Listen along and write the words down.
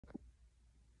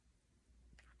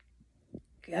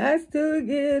Got to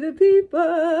get the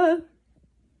people.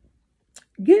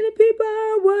 Get the people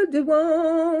what they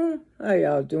want. How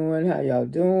y'all doing? How y'all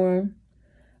doing?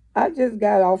 I just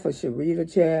got off a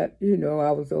Sharita chat. You know,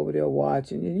 I was over there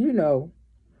watching. And you know,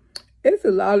 it's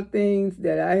a lot of things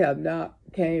that I have not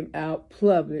came out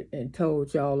public and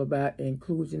told y'all about,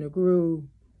 including the groove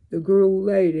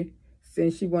lady,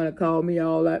 since she want to call me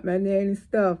all out my name and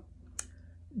stuff.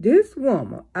 This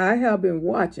woman, I have been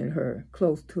watching her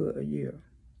close to a year.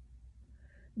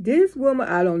 This woman,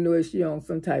 I don't know if she on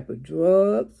some type of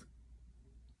drugs,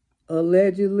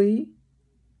 allegedly.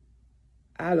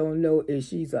 I don't know if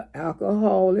she's an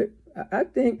alcoholic. I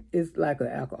think it's like an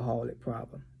alcoholic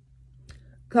problem.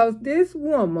 Because this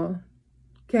woman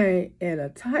came and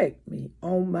attacked me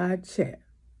on my chat.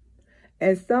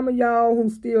 And some of y'all who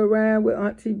still ride with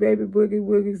Auntie Baby Boogie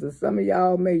Woogies, or some of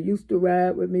y'all may used to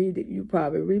ride with me, that you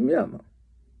probably remember.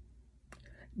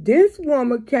 This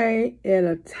woman came and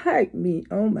attacked me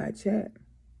on my chat.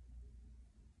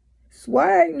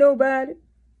 Swag nobody.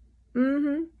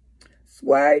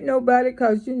 Swag nobody,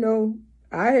 because, you know,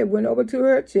 I had went over to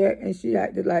her chat and she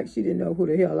acted like she didn't know who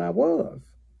the hell I was.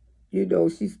 You know,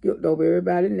 she skipped over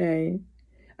everybody's name.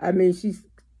 I mean, she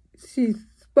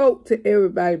spoke to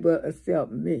everybody but except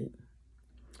me.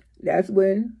 That's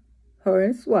when her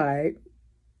and Swag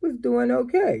was doing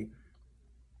okay.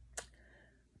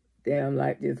 Damn,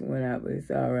 like this went out, but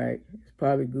it's all right. It's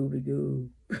probably Gooby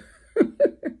Goo.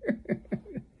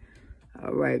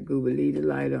 All right, Gooby, leave the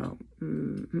light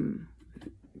on.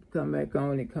 Come back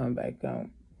on and come back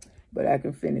on. But I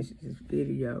can finish this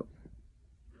video.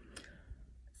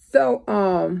 So,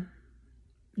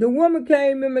 the woman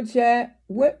came in my chat,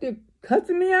 went to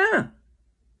cussing me out.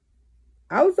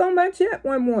 I was on my chat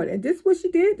one morning, and this is what she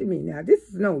did to me. Now, this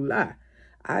is no lie.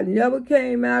 I never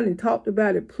came out and talked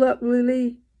about it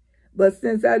publicly, but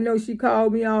since I know she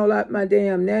called me all out my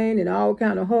damn name and all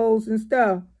kind of hoes and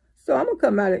stuff, so I'm going to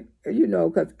come out, you know,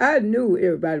 because I knew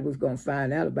everybody was going to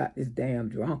find out about this damn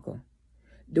drunker.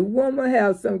 The woman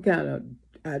has some kind of,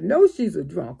 I know she's a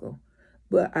drunker,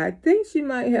 but I think she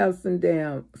might have some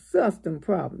damn substance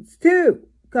problems too,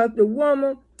 because the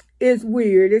woman is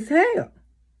weird as hell.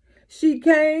 She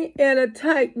came and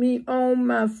attacked me on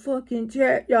my fucking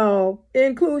chat, y'all,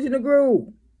 Inclusion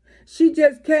Gurn. She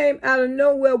just came out of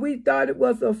nowhere. We thought it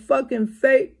was a fucking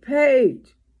fake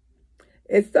page.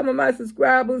 And some of my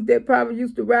subscribers that probably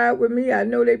used to ride with me, I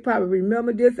know they probably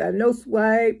remember this. I know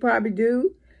Swag probably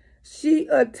do. She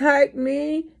attacked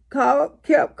me,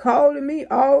 kept calling me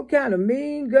all kind of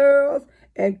mean girls,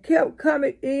 and kept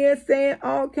coming in saying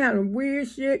all kind of weird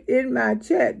shit in my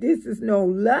chat. This is no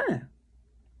lie.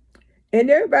 And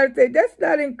everybody say, that's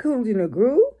not Inclusion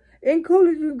Gurn.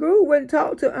 Inclusion Gurn wouldn't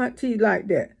talk to Auntie like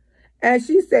that. And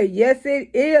she said, yes, it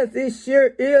is. It sure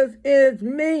is. It's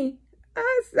me.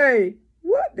 I say,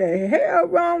 what the hell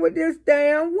wrong with this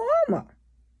damn woman?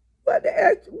 What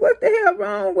the hell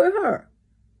wrong with her?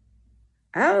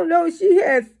 I don't know.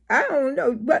 I don't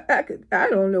know, but I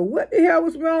don't know what the hell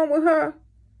was wrong with her.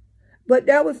 But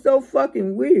that was so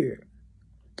fucking weird.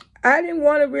 I didn't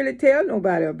want to really tell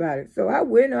nobody about it. So I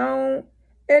went on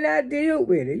and I dealt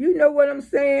with it. You know what I'm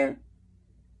saying?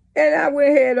 And I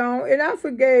went head on and I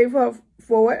forgave her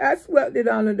for it. I swept it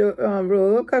under the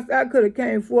rug because I could have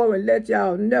came forward and let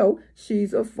y'all know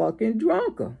she's a fucking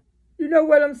drunker. You know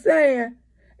what I'm saying?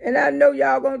 And I know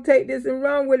y'all going to take this and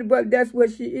run with it, but that's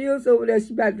what she is over there.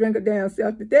 She about to drink her damn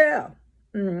self to death.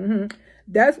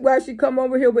 That's why she come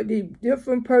over here with these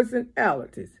different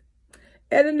personalities.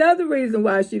 And another reason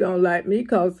why she don't like me,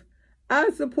 because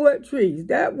I support Trees.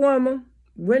 That woman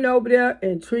went over there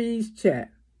in Trees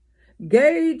chat.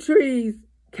 Gave Trees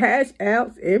cash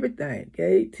outs, everything.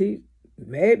 Gave Trees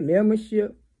made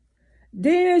membership.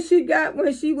 Then she got,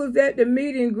 when she was at the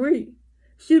meet and greet,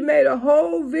 she made a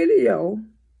whole video.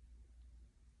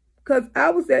 Because I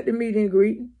was at the meet and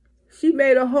greet. She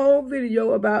made a whole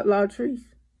video about Latrice.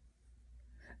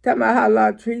 Talking about how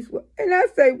Latrice was. And I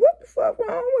say, what the fuck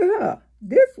wrong with her?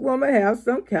 This woman has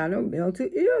some kind of mental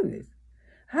illness.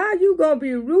 How you going to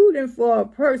be rooting for a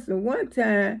person one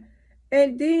time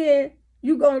and then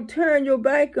you going to turn your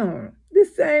back on her? The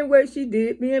same way she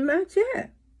did me in my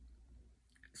chat.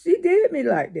 She did me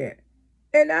like that.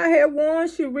 And I had warned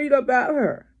Sharita about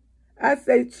her. I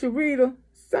say, Sharita,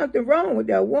 something wrong with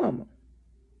that woman.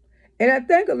 And I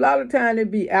think a lot of times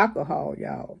it be alcohol,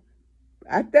 y'all.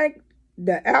 I think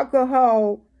the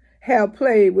alcohol have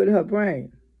played with her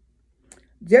brain.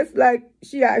 Just like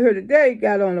she out here today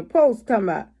got on a post talking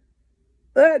about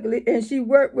ugly, and she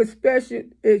worked with special,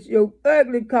 it's your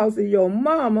ugly cause of your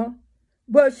mama,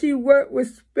 but she worked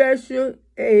with special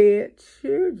ed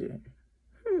children.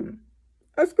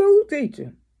 A school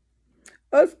teacher.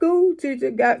 A school teacher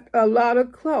got a lot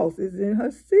of closets in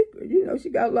her secret. You know, she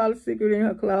got a lot of secret in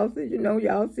her closet. You know,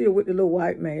 y'all see her with the little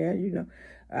white man. You know,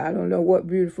 I don't know what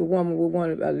beautiful woman would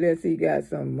want it unless he got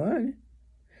some money.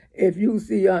 If you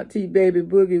see Auntie Baby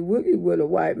Boogie Woogie with a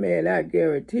white man, I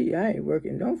guarantee I ain't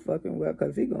working no fucking well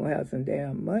because he going to have some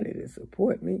damn money to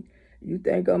support me. You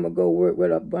think I'm going to go work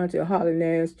with a bunch of hollering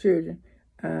ass children?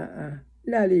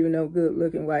 Not even no good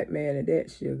looking white man in that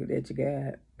sugar that you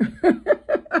got.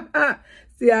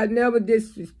 See, I never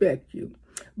disrespect you.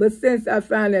 But since I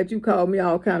find that you call me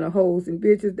all kind of hoes and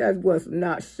bitches, that's what's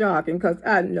not shocking because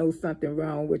I know something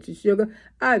wrong with you, sugar.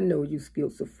 I know you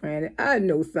schizophrenic. I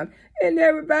know something. And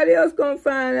everybody else going to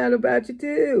find out about you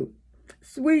too.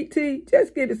 Sweet tea,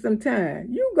 just give it some time.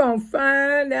 You going to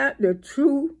find out the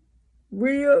true,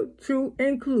 real, true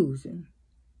inclusion.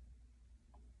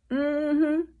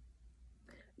 Y'all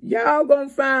going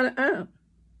to find out.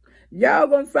 Y'all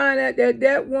going to find out that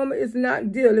that woman is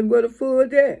not dealing with a full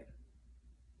debt.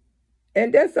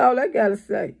 And that's all I got to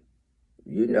say.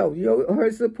 You know,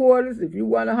 her supporters, if you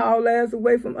want to haul ass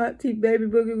away from Auntie Baby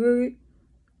Boogie Woogie.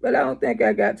 But I don't think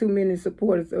I got too many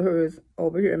supporters of hers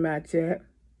over here in my chat.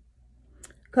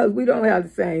 Because we don't have the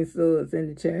same subs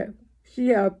in the chat. She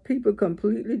have people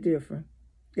completely different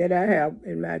that I have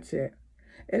in my chat.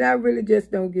 And I really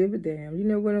just don't give a damn. You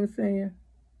know what I'm saying?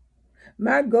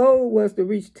 My goal was to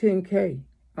reach 10K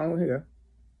on here.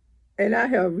 And I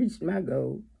have reached my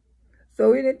goal.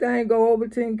 So anything go over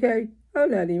 10K,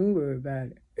 I'm not even worried about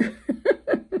it.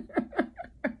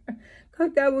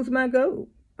 Because that was my goal.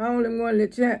 I only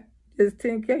wanted to chat just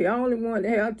 10K. I only wanted to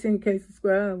have 10K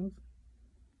subscribers.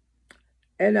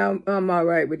 And I'm all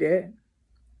right with that.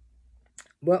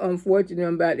 But unfortunately,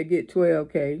 I'm about to get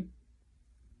 12K.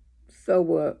 So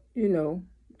what? You know,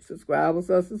 subscribers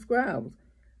are subscribers.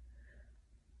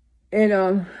 And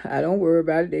I don't worry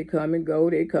about it. They come and go.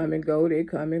 They come and go. They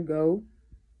come and go.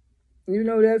 You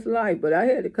know, that's life. But I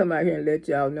had to come out here and let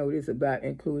y'all know this about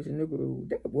Inclusion Gurn.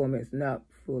 That woman's not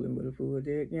fooling with a full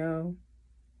dick, y'all.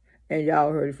 And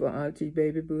y'all heard it for Auntie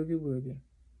Baby Boogie Woogie.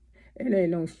 And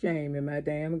ain't no shame in my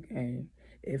damn game.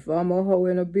 If I'm a hoe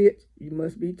and a bitch, you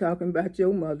must be talking about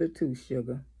your mother too,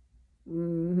 sugar.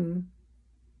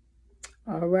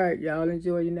 All right, y'all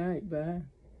enjoy your night. Bye.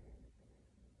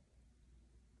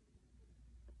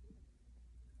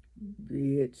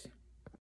 Bitch.